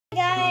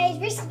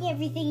Risking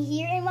Everything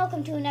here, and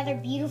welcome to another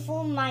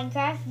beautiful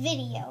Minecraft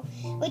video,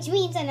 which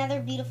means another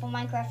beautiful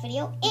Minecraft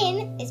video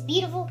in this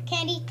beautiful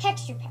candy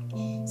texture pack.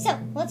 So,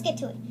 let's get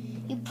to it.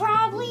 You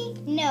probably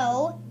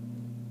know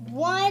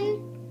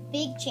one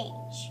big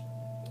change.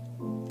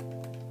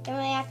 Don't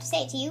really have to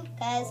say it to you,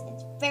 because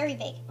it's very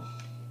big.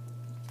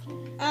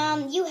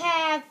 You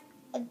have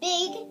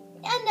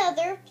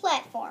another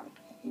platform,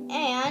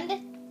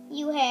 and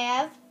you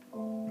have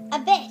a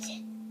bed.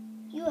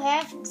 You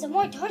have some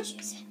more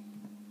torches.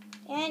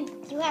 And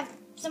you have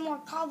some more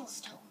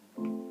cobblestone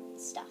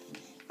stuff.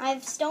 I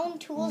have stone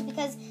tools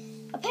because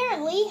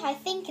apparently I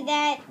think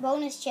that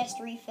bonus chest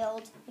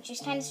refilled, which is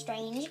kind of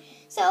strange.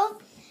 So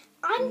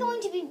I'm going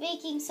to be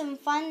making some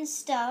fun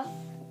stuff.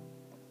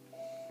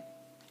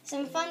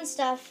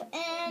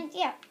 And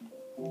yeah.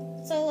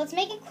 So let's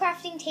make a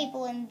crafting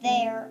table in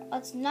there.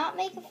 Let's not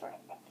make a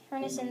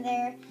furnace in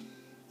there.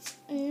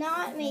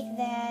 Not make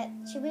that.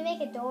 Should we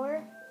make a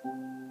door?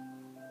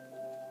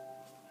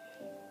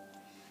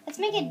 Let's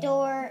make a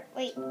door.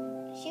 Wait,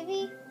 should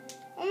we?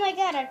 Oh my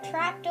god, our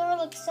trap door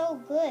looks so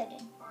good.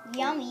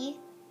 Yummy.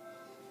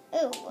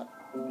 Ooh,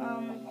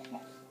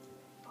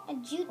 a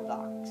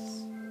jukebox.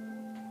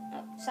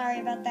 Oh, sorry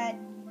about that,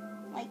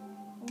 like,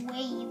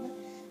 wave.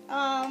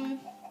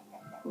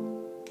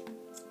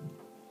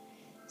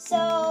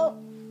 So,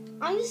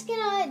 I'm just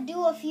gonna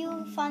do a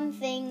few fun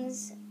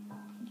things.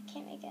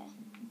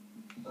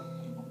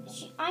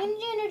 I'm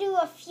gonna do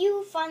a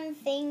few fun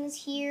things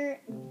here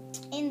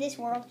in this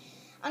world.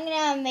 I'm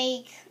gonna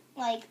make,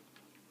 like,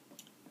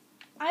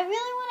 I really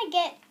want to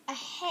get a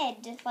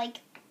head, like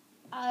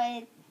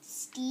a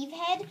Steve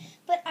head,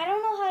 but I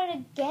don't know how to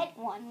get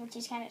one, which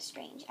is kind of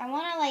strange. I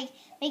want to, like,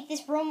 make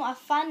this room a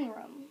fun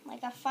room,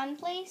 like a fun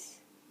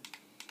place.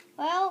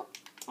 Well,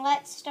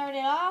 let's start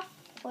it off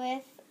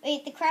with,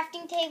 wait, the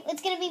crafting table.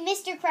 It's gonna be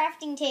Mr.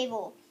 Crafting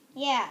Table.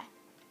 Yeah.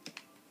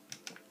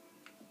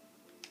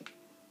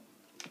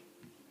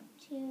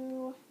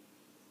 2.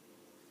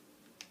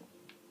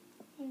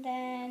 And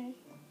then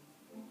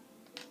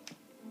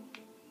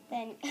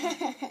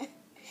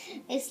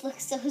this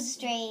looks so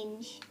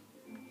strange.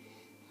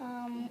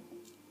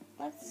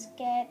 Let's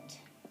get,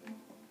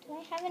 do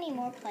I have any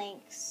more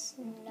planks?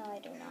 No, I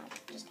do not,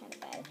 just kind of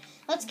bad.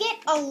 Let's get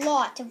a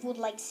lot of wood,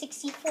 like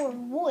 64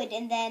 wood,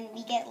 and then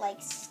we get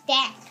like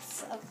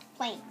stacks of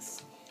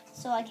planks,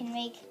 so I can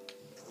make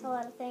a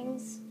lot of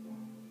things.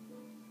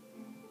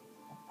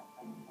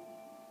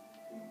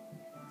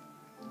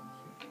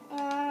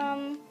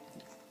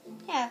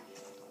 Yeah.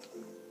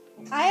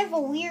 I have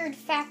a weird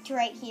fact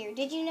right here.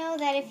 Did you know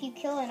that if you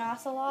kill an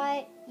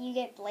ocelot, you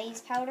get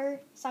blaze powder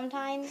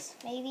sometimes?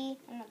 Maybe?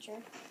 I'm not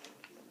sure.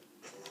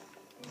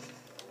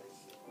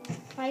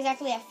 Not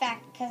exactly a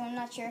fact, because I'm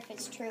not sure if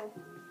it's true.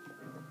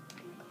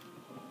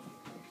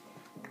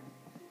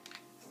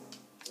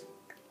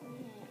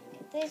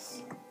 Get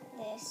this.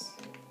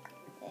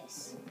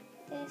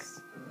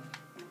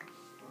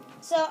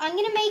 So I'm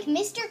going to make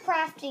Mr.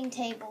 Crafting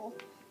Table.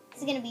 This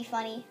is going to be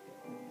funny.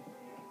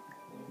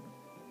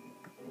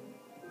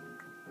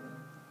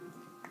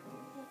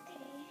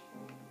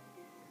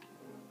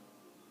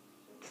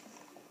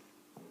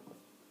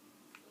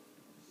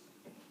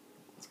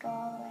 Go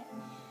all the way.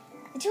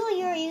 The tool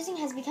you are using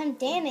has become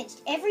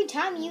damaged. Every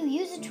time you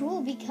use a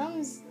tool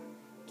becomes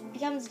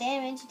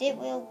damaged, it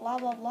will blah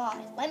blah blah.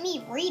 Let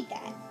me read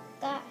that.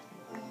 God.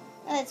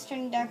 Oh, it's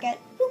turning dark out.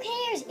 Who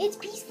cares? It's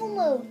peaceful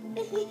mode.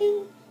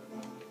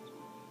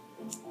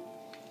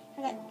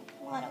 I got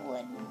a lot of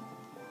wood.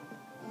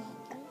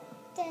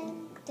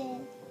 Dun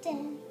dun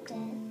dun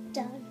dun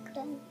dun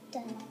dun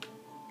dun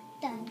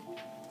dun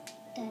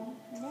dun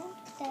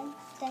dun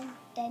dun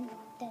dun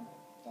dun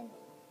dun.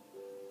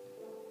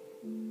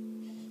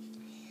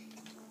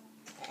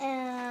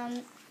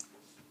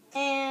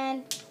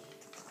 And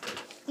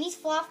Miss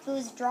Fluffboo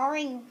is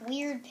drawing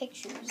weird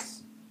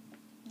pictures.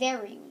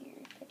 Very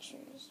weird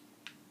pictures.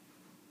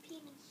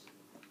 Penis.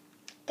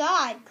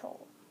 God,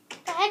 Cole.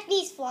 God,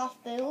 Miss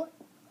Fluffboo.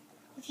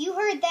 If you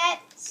heard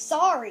that,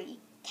 sorry.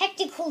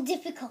 Technical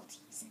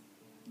difficulties.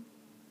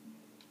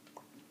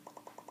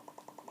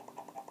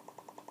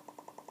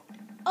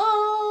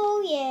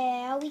 Oh,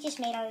 yeah. We just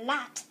made a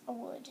lot of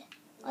wood.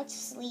 Let's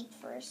sleep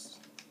first.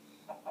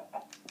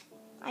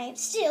 I am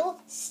still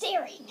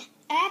staring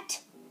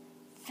at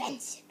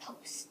fence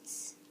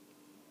posts.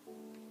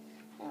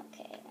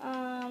 Okay,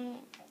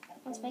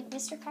 let's make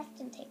Mr.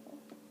 Crafting Table.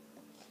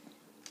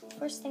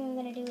 First thing I'm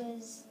gonna do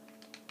is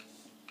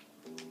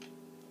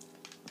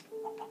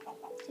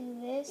do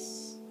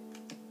this.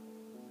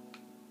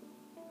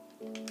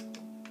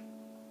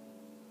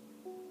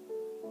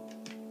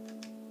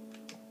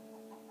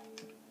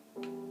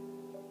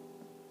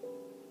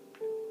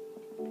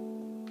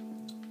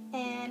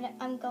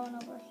 I'm going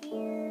over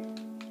here.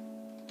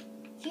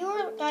 If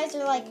you guys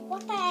are like,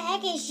 what the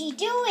heck is she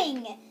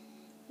doing?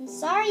 I'm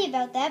sorry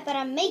about that, but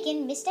I'm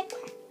making Mr.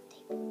 Crafting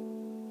Table.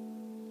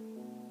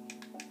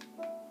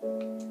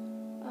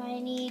 I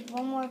need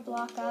one more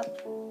block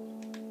up.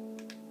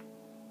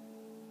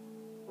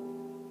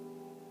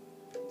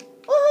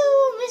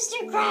 Woohoo!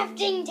 Mr.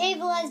 Crafting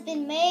Table has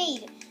been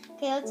made.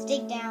 Okay, let's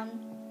dig down.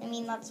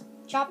 Let's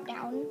chop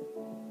down.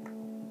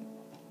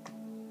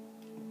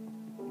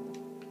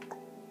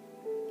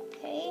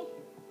 Okay,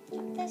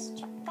 chop this,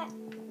 chop that,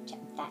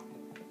 chop that,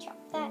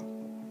 chop that.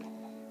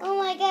 Oh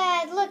my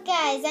god, look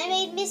guys, I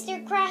made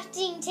Mr.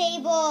 Crafting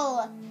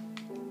Table.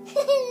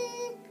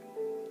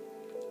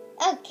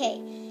 Okay,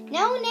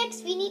 now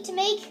next we need to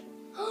make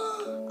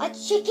a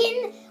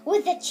chicken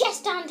with a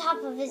chest on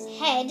top of his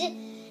head.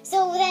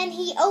 So then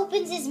he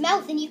opens his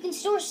mouth and you can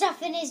store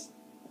stuff in his,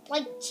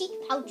 cheek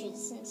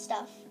pouches and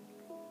stuff.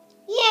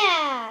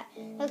 Yeah!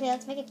 Okay,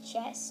 let's make a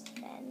chest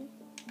then.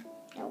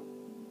 Nope.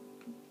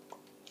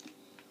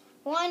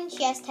 One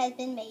chest has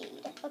been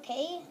made.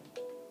 Okay.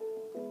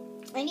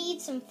 I need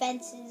some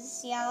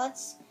fences. Yeah,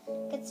 let's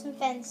get some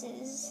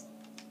fences.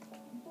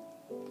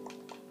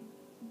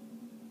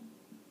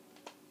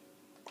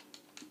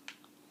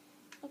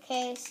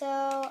 Okay,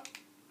 so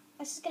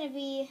this is going to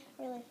be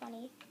really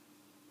funny.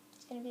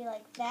 It's going to be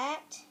like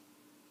that.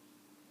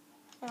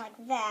 And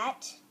like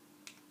that.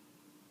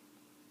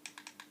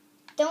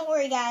 Don't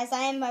worry, guys.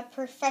 I am a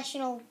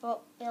professional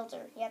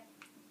builder. Yep.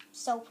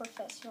 So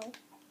professional.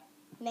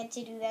 Meant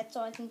to do that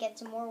so I can get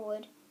some more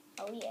wood.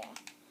 Oh, yeah.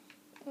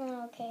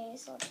 Okay,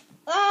 so...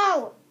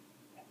 Oh!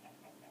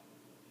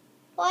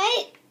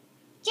 What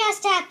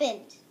just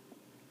happened?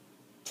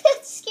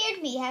 That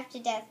scared me half to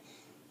death.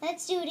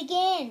 Let's do it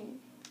again.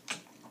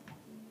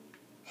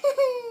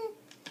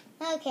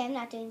 Okay, I'm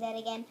not doing that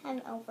again.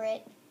 I'm over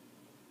it.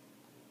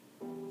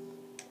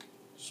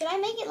 Should I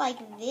make it like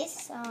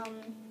this?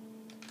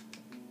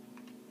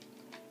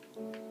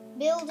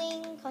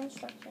 Building,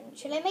 construction.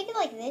 Should I make it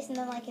like this and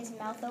then like his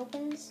mouth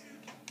opens?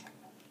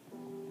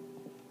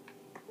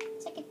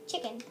 It's like a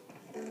chicken.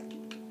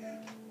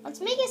 Let's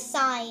make a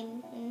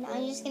sign. And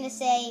I'm just going to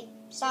say,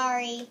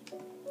 sorry,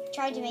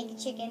 tried to make a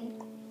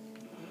chicken.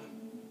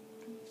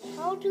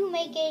 How to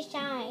make a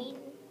sign?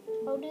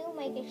 How do you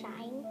make a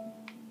sign?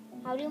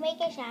 How do you make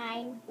a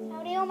sign?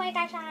 How do you make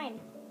a sign?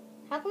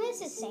 How come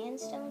this is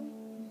sandstone?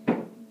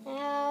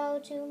 How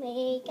to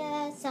make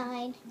a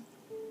sign?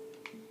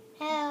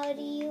 How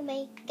do you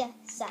make a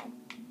sign?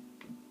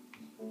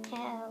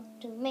 How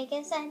to make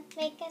a sign?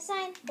 Make a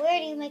sign. Where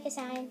do you make a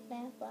sign?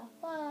 Blah, blah,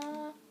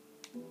 blah.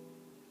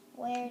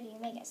 Where do you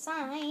make a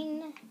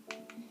sign?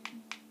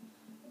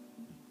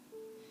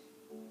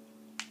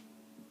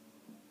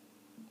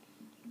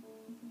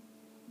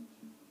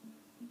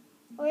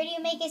 Where do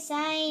you make a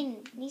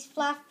sign? Please,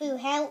 Fluffboo,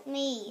 help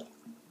me.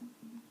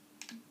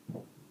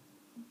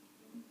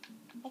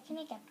 I can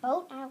make a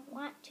boat. I don't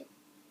want to.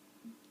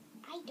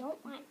 I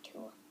don't want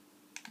to.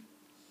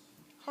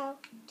 How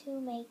to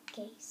make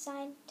a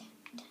sign? Dun,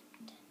 dun,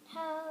 dun.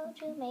 How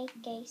to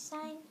make a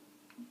sign?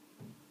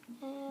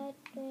 How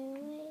to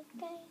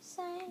make a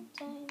sign?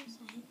 Sign,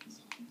 sign,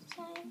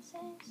 sign,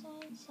 sign,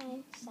 sign,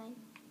 sign, sign.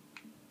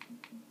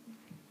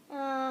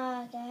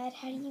 Oh, God,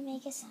 how do you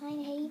make a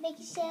sign? How do you make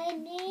a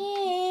sign?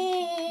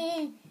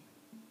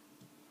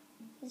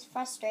 This is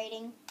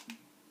frustrating.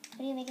 How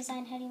do you make a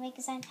sign? How do you make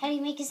a sign? How do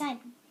you make a sign?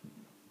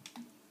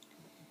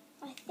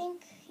 I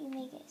think you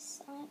make a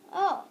sign.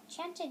 Oh,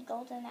 enchanted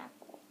golden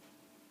apple.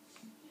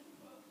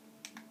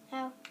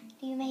 How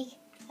do you make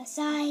a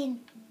sign?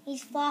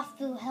 Please,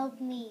 Fluffboo,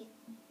 help me.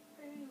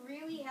 Are you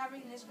really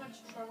having this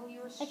much trouble?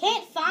 I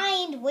can't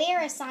find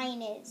where a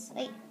sign is.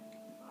 Wait.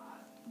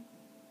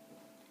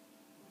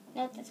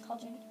 Nope, that's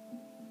cauldron.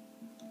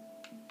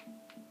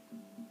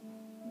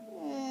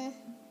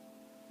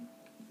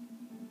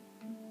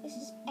 This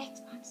is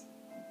Xbox.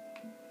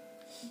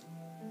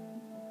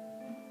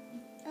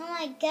 Oh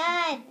my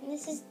god,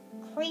 this is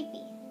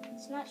creepy.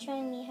 It's not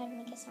showing me how to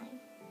make a sign.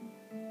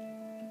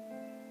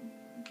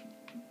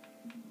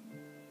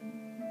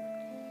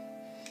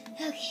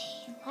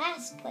 Okay,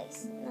 last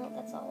place. No,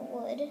 that's all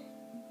wood.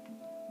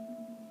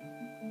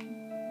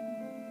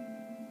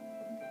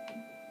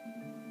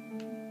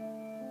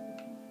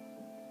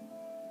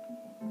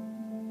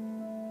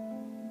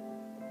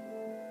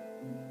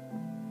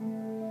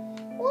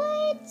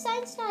 What?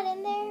 Sign's not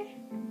in there?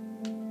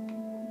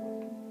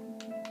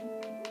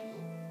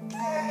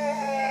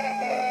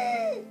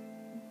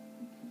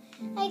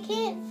 I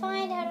can't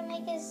find how to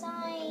make a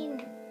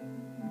sign.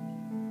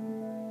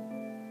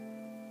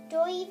 Do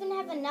I even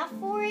have enough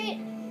for it?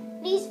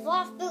 Please,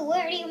 Fluffboo,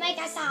 where do you make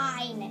a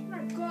sign? Oh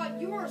my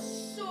god, you are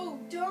so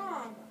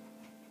dumb.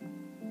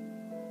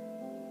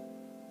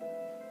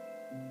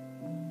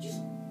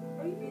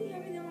 Are you really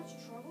having that much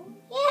trouble?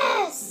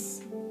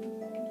 Yes!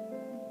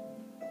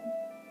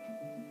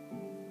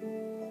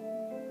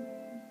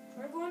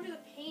 Try going to the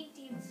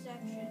painting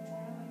section.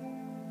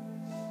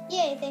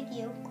 Yay, thank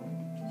you.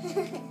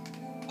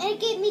 And it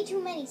gave me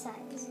too many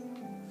signs.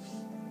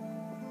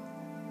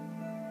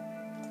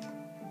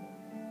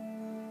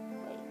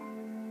 Wait.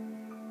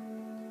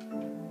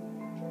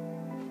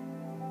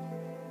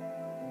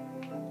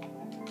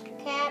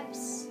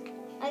 Caps.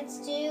 Let's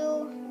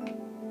do...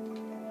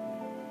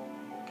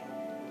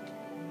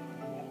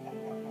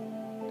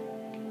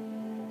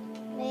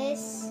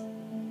 this.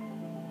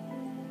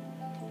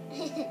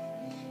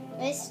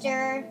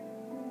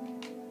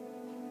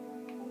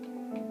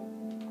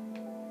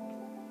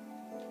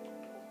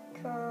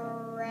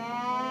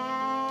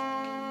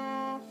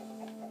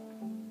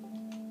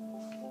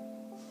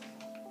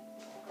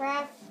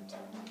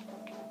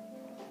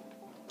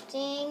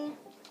 Crafting.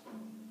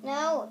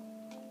 No.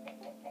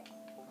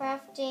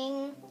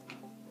 Crafting.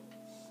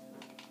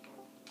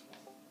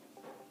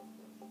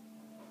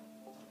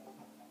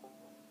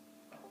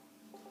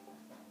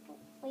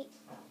 Wait.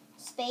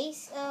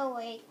 Space. Oh,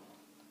 wait.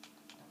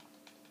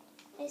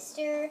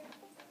 Mr.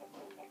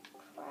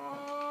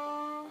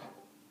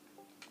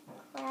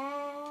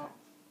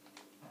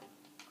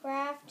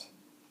 Craft.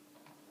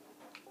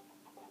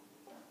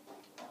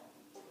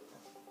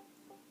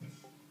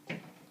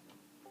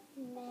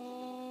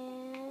 Man.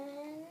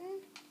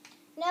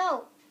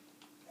 No.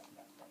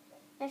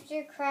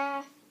 Mr.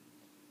 Craft.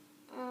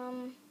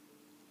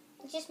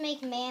 Let's just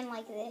make man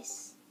like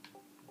this.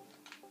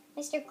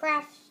 Mr.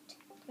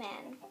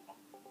 Craftman.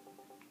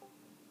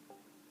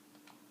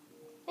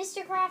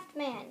 Mr.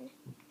 Craftman.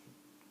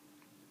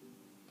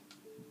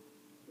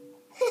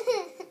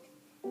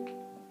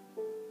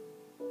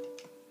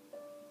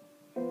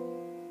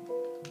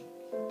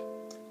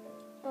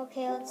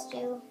 Okay, let's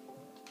do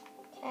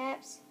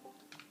caps.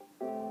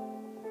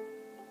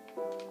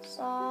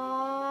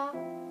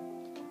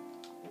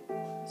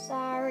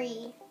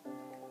 Sorry.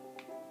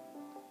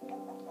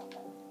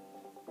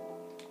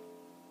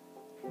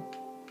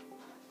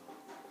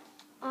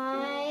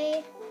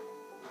 I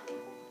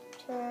tried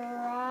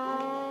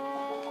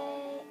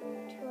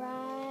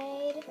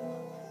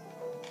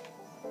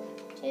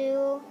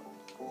to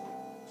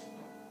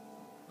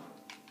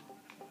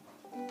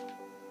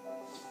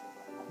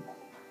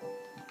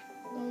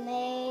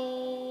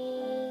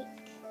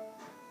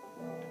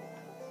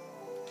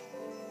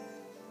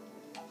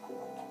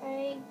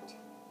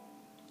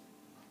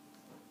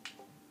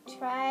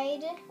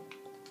tried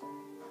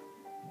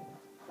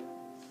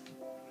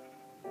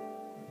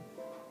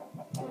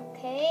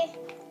okay.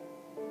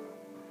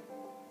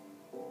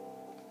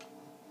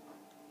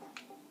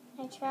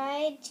 I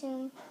tried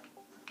to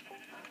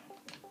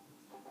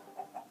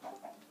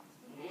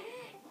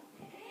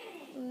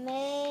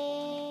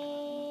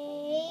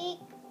make.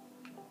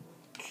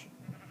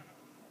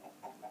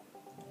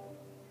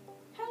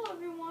 Hello,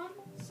 everyone.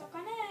 Suck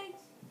on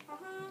eggs.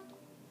 Haha.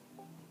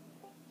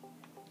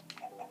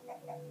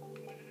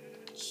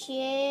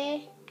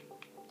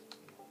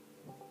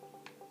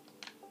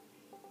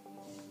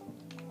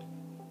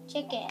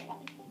 Chicken.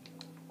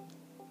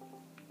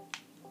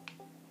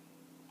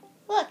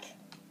 Look.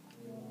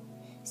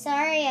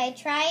 Sorry, I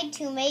tried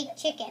to make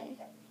chicken.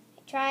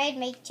 I tried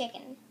make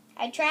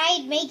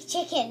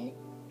chicken.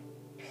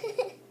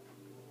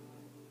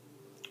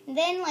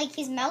 Then, like,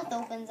 his mouth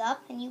opens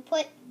up and you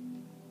put,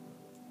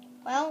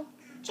 well,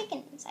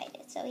 chicken inside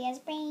it, so he has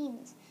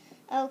brains.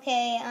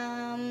 Okay,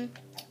 oh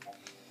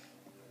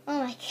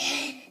my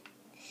god.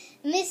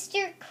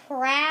 Mr.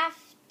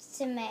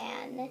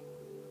 Craftman.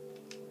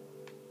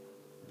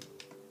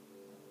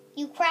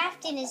 You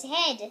craft in his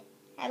head.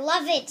 I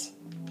love it.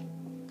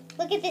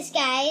 Look at this,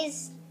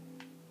 guys.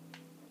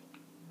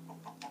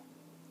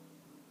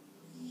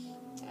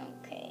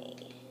 Okay.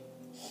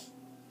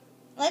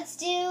 Let's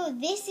do,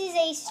 this is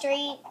a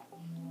straight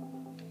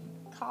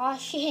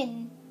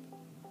caution.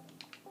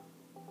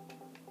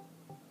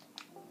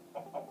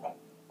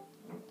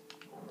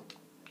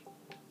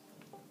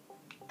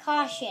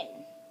 Caution.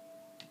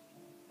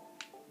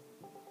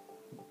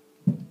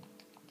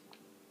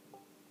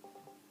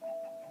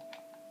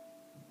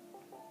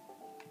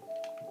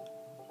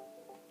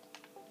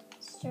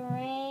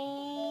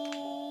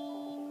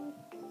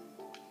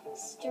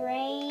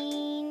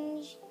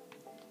 Strange.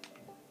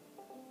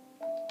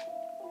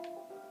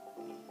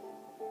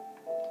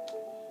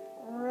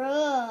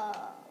 Room.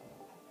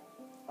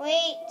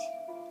 Wait.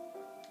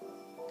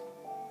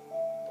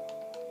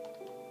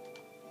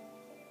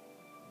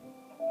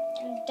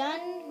 I'm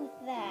done with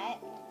that.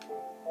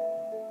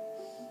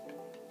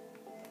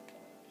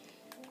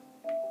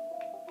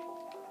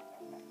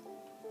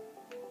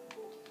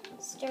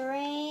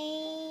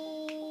 Strange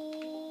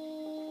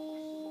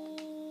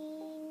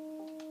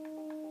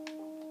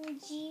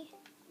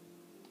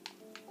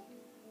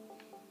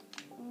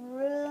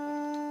room.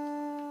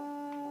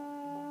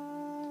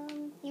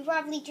 You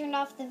probably turned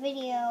off the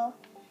video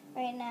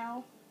right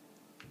now.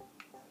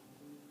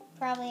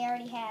 Probably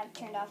already have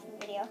turned off the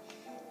video.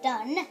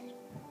 Done.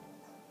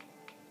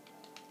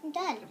 I'm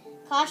done.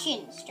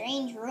 Caution,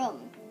 strange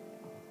room.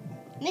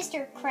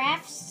 Mr.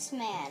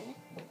 Craftsman.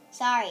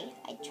 Sorry,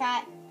 I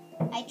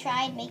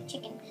tried make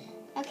chicken.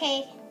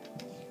 Okay,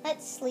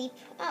 let's sleep.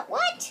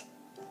 What?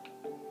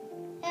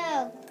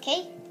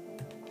 Okay.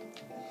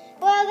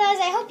 Well, guys,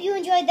 I hope you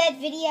enjoyed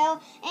that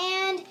video,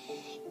 and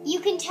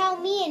you can tell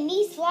me and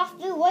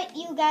NeeSlothBoo what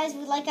you guys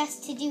would like us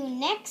to do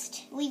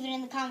next. Leave it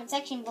in the comment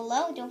section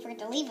below. Don't forget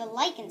to leave a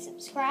like and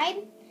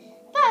subscribe.